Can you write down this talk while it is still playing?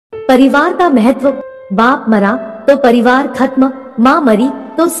परिवार का महत्व। बाप मरा तो परिवार खत्म, माँ मरी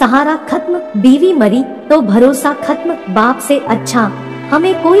तो सहारा खत्म, बीवी मरी तो भरोसा खत्म। बाप से अच्छा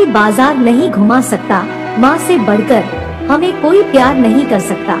हमें कोई बाजार नहीं घुमा सकता, माँ से बढ़कर हमें कोई प्यार नहीं कर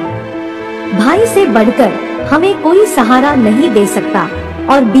सकता, भाई से बढ़कर हमें कोई सहारा नहीं दे सकता,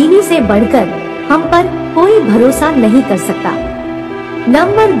 और बीवी से बढ़कर हम पर कोई भरोसा नहीं कर सकता।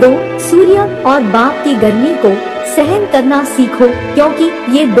 नंबर 2, सूर्य और बाप की गर्मी को सहन करना सीखो, क्योंकि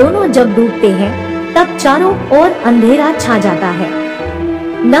ये दोनों जब डूबते हैं तब चारों ओर अंधेरा छा जाता है।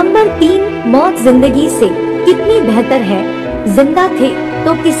 नंबर 3, मौत जिंदगी से कितनी बेहतर है। जिंदा थे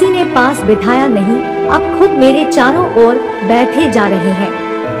तो किसी ने पास बिठाया नहीं, अब खुद मेरे चारों ओर बैठे जा रहे हैं।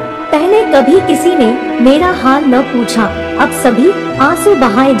 पहले कभी किसी ने मेरा हाल न पूछा, अब सभी आंसू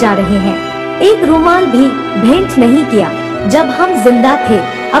बहाए जा रहे हैं। एक रुमाल भी भेंट नहीं किया जब हम जिंदा थे,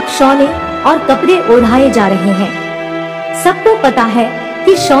 अब शौले और कपड़े ओढ़ाए जा रहे हैं। सबको पता है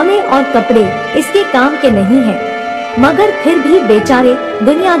कि शौले और कपड़े इसके काम के नहीं हैं, मगर फिर भी बेचारे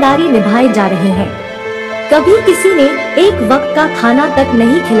दुनियादारी निभाए जा रहे हैं। कभी किसी ने एक वक्त का खाना तक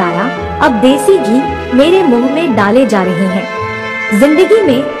नहीं खिलाया, अब देसी घी मेरे मुंह में डाले जा रहे हैं। जिंदगी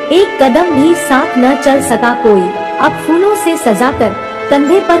में एक कदम भी साथ न चल सका कोई, अब फूलों से सजाकर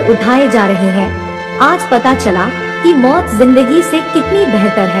कंधे पर उठाए जा रहे हैं। आज पता चला कि मौत जिंदगी से कितनी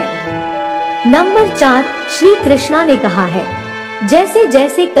बेहतर है। नंबर 4, श्री कृष्णा ने कहा है, जैसे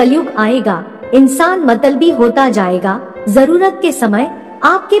जैसे कलयुग आएगा इंसान मतलबी होता जाएगा। जरूरत के समय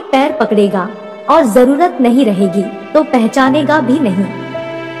आपके पैर पकड़ेगा और जरूरत नहीं रहेगी तो पहचानेगा भी नहीं।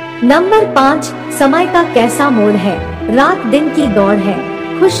 नंबर 5, समय का कैसा मोड़ है, रात दिन की दौड़ है,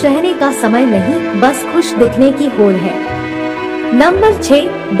 खुश रहने का समय नहीं, बस खुश दिखने की होड़ है। नंबर 6,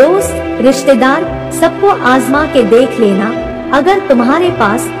 दोस्त रिश्तेदार सबको आजमा के देख लेना, अगर तुम्हारे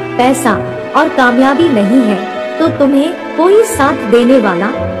पास पैसा और कामयाबी नहीं है तो तुम्हें कोई साथ देने वाला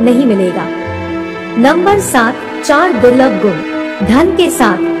नहीं मिलेगा। नंबर 7, 4 दुर्लभ गुण। धन के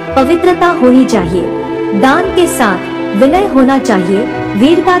साथ पवित्रता होनी चाहिए, दान के साथ विनय होना चाहिए,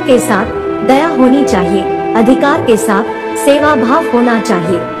 वीरता के साथ दया होनी चाहिए, अधिकार के साथ सेवा भाव होना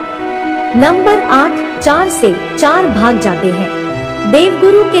चाहिए। नंबर 8, 4 से 4 भाग जाते हैं।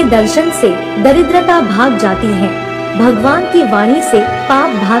 देवगुरु के दर्शन से दरिद्रता भाग जाती है, भगवान की वाणी से पाप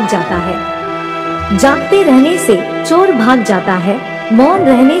भाग जाता है, जागते रहने से चोर भाग जाता है, मौन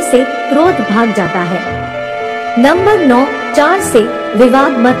रहने से क्रोध भाग जाता है। नंबर 9, 4 से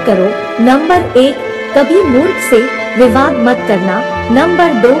विवाद मत करो। नंबर 1, कभी मूर्ख से विवाद मत करना।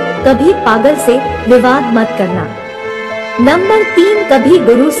 नंबर 2, कभी पागल से विवाद मत करना। नंबर 3, कभी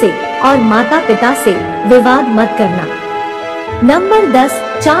गुरु से और माता पिता से विवाद मत करना। नंबर 10,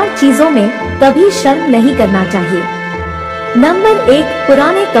 4 चीजों में कभी शर्म नहीं करना चाहिए। नंबर 1,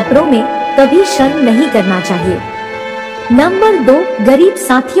 पुराने कपड़ों में कभी शर्म नहीं करना चाहिए। नंबर 2, गरीब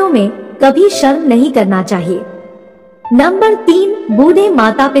साथियों में कभी शर्म नहीं करना चाहिए। नंबर 3, बूढ़े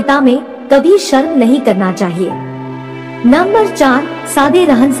माता पिता में कभी शर्म नहीं करना चाहिए। नंबर 4, सादे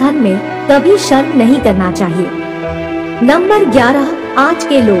रहन सहन में कभी शर्म नहीं करना चाहिए। नंबर 11, आज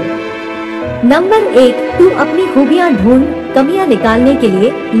के लोग। नंबर 1, तू अपनी खूबियां ढूंढ, कमियां निकालने के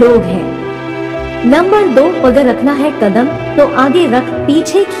लिए लोग हैं। नंबर 2, अगर रखना है कदम तो आगे रख,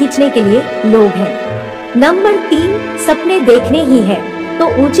 पीछे खींचने के लिए लोग हैं। नंबर 3, सपने देखने ही है तो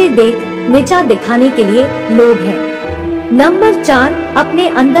ऊंचे देख, नीचा दिखाने के लिए लोग हैं। नंबर 4, अपने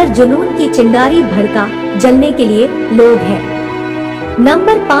अंदर जुनून की चिंगारी भड़का, जलने के लिए लोग हैं।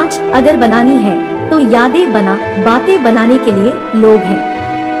 नंबर 5, अगर बनानी है तो यादें बना, बातें बनाने के लिए लोग हैं।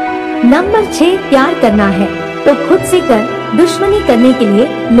 नंबर 6, प्यार करना है तो खुद से कर, दुश्मनी करने के लिए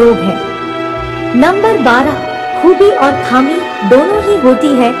लोग हैं। नंबर 12, खूबी और खामी दोनों ही होती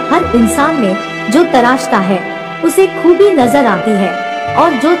है हर इंसान में, जो तलाशता है उसे खूबी नजर आती है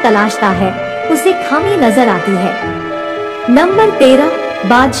और जो तलाशता है उसे खामी नजर आती है। नंबर 13,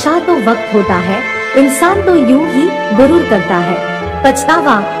 बादशाह तो वक्त होता है, इंसान तो यूं ही गुरूर करता है।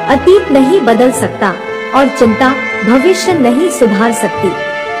 पछतावा अतीत नहीं बदल सकता और चिंता भविष्य नहीं सुधार सकती,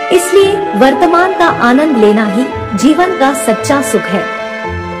 इसलिए वर्तमान का आनंद लेना ही जीवन का सच्चा सुख है।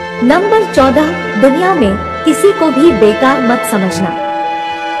 नंबर 14, दुनिया में किसी को भी बेकार मत समझना,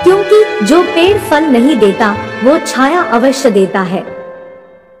 क्योंकि जो पेड़ फल नहीं देता वो छाया अवश्य देता है।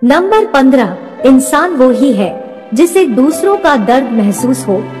 नंबर 15, इंसान वो ही है जिसे दूसरों का दर्द महसूस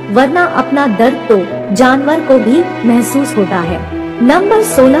हो, वरना अपना दर्द तो जानवर को भी महसूस होता है। नंबर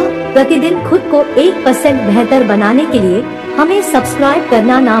 16, प्रतिदिन खुद को 1% बेहतर बनाने के लिए हमें सब्सक्राइब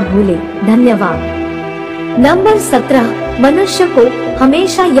करना ना भूलें। धन्यवाद। नंबर 17, मनुष्य को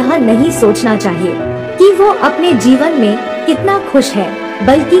हमेशा यह नहीं सोचना चाहिए कि वो अपने जीवन में कितना खुश है,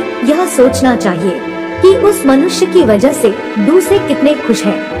 बल्कि यह सोचना चाहिए कि उस मनुष्य की वजह से दूसरे कितने खुश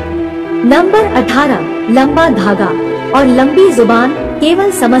हैं। नंबर 18, लंबा धागा और लंबी जुबान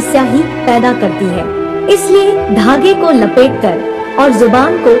केवल समस्या ही पैदा करती है, इसलिए धागे को लपेटकर और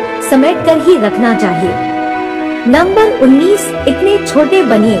जुबान को समेटकर ही रखना चाहिए। नंबर 19, इतने छोटे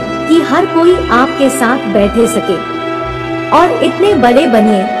बनिए कि हर कोई आपके साथ बैठे सके और इतने बड़े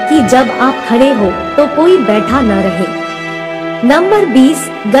बनिए कि जब आप खड़े हो तो कोई बैठा न रहे। नंबर 20,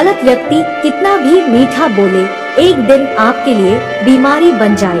 गलत व्यक्ति कितना भी मीठा बोले एक दिन आपके लिए बीमारी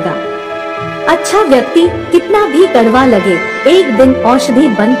बन जाएगा। अच्छा व्यक्ति कितना भी कड़वा लगे एक दिन औषधि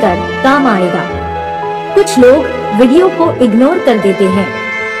बनकर काम आएगा। कुछ लोग वीडियो को इग्नोर कर देते हैं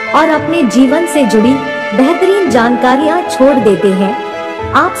और अपने जीवन से जुड़ी बेहतरीन जानकारियां छोड़ देते हैं।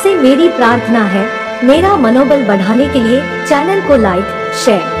 आपसे मेरी प्रार्थना है, मेरा मनोबल बढ़ाने के लिए चैनल को लाइक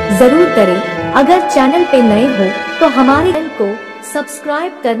शेयर जरूर करें। अगर चैनल पे नए हो तो हमारे चैनल को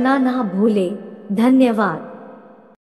सब्सक्राइब करना ना भूलें। धन्यवाद।